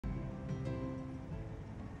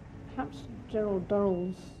Perhaps Gerald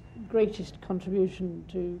Durrell's greatest contribution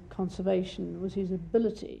to conservation was his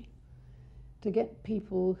ability to get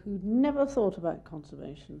people who'd never thought about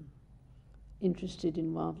conservation interested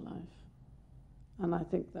in wildlife. And I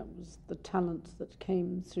think that was the talent that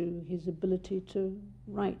came through his ability to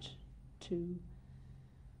write, to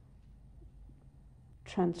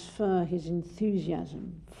transfer his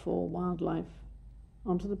enthusiasm for wildlife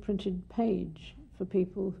onto the printed page for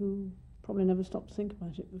people who probably never stopped to think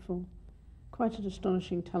about it before. Quite an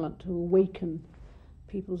astonishing talent to awaken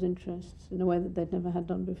people's interests in a way that they'd never had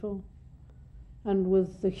done before. And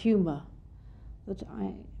with the humour that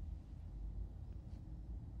I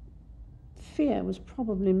fear was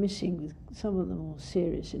probably missing with some of the more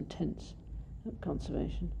serious intents of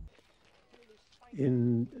conservation.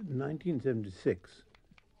 In 1976,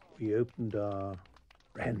 we opened our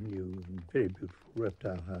brand new and very beautiful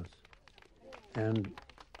reptile house, and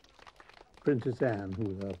Princess Anne,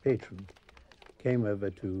 who was our patron, came over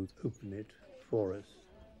to open it for us.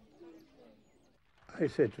 I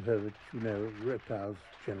said to her that, reptiles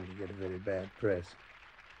generally get a very bad press.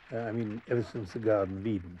 Ever since the Garden of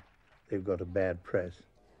Eden, they've got a bad press.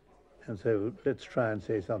 And so let's try and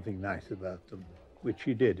say something nice about them, which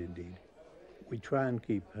she did indeed. We try and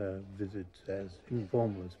keep her visits as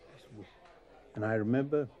informal as possible. And I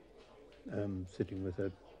remember sitting with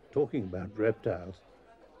her talking about reptiles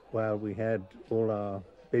while we had all our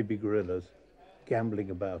baby gorillas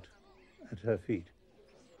gambling about at her feet.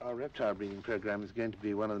 Our reptile breeding program is going to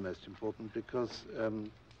be one of the most important because in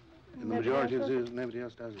the majority of zoos, nobody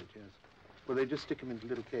else does it, yes. Well, they just stick them into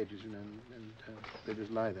little cages, and they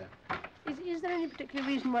just lie there. Is there any particular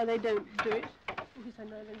reason why they don't do it? Because I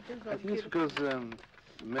know I think it's because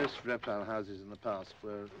most reptile houses in the past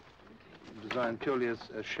were designed purely as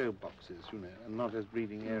show boxes, and not as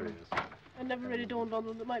breeding areas. And never really dawned on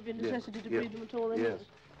them that might be a necessity to breed them at all. Yes.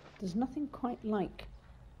 There's nothing quite like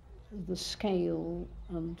the scale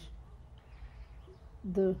and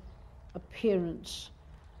the appearance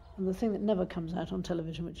and the thing that never comes out on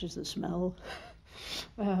television, which is the smell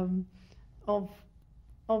of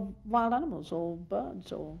wild animals or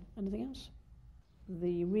birds or anything else.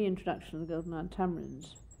 The reintroduction of the golden-eyed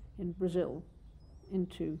tamarins in Brazil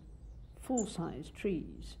into full-size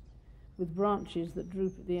trees with branches that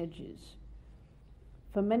droop at the edges.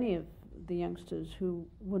 For many of the youngsters who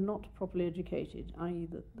were not properly educated, i.e.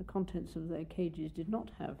 that the contents of their cages did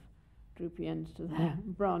not have droopy ends to their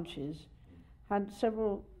branches, had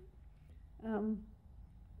several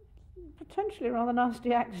potentially rather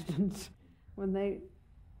nasty accidents when they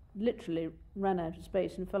literally ran out of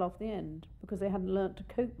space and fell off the end because they hadn't learnt to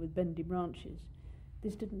cope with bendy branches.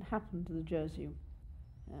 This didn't happen to the Jersey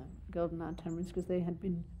golden-eyed tamarins because they had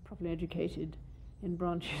been properly educated in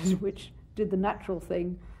branches which did the natural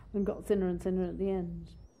thing and got thinner and thinner at the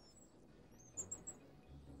ends.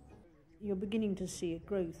 You're beginning to see a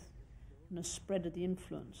growth and a spread of the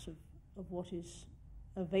influence of what is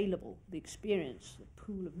available, the experience, the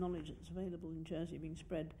pool of knowledge that's available in Jersey being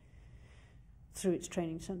spread through its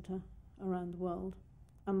training centre around the world.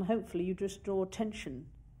 And hopefully you just draw attention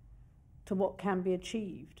to what can be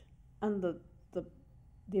achieved and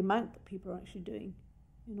the amount that people are actually doing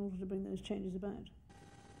in order to bring those changes about.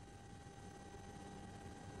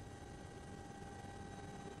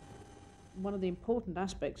 One of the important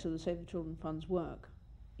aspects of the Save the Children Fund's work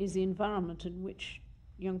is the environment in which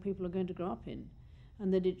young people are going to grow up in,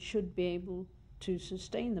 and that it should be able to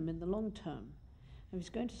sustain them in the long term. If it's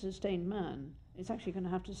going to sustain man, it's actually going to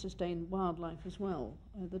have to sustain wildlife as well.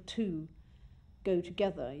 The two go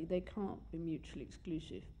together. They can't be mutually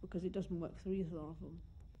exclusive because it doesn't work for either of them.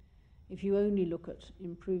 If you only look at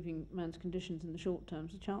improving man's conditions in the short term,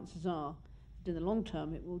 the chances are that in the long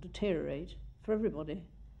term it will deteriorate for everybody.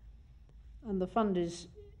 And the fund is,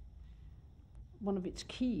 one of its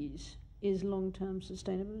keys is long-term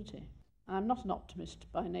sustainability. I'm not an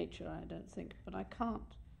optimist by nature, I don't think, but I can't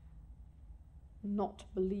not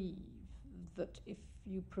believe that if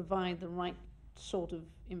you provide the right sort of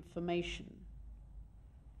information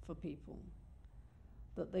for people,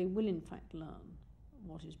 that they will in fact learn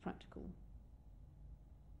what is practical.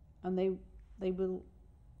 And they will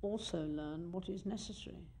also learn what is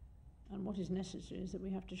necessary. And what is necessary is that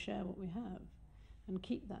we have to share what we have and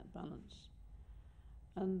keep that balance.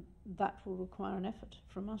 And that will require an effort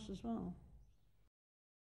from us as well.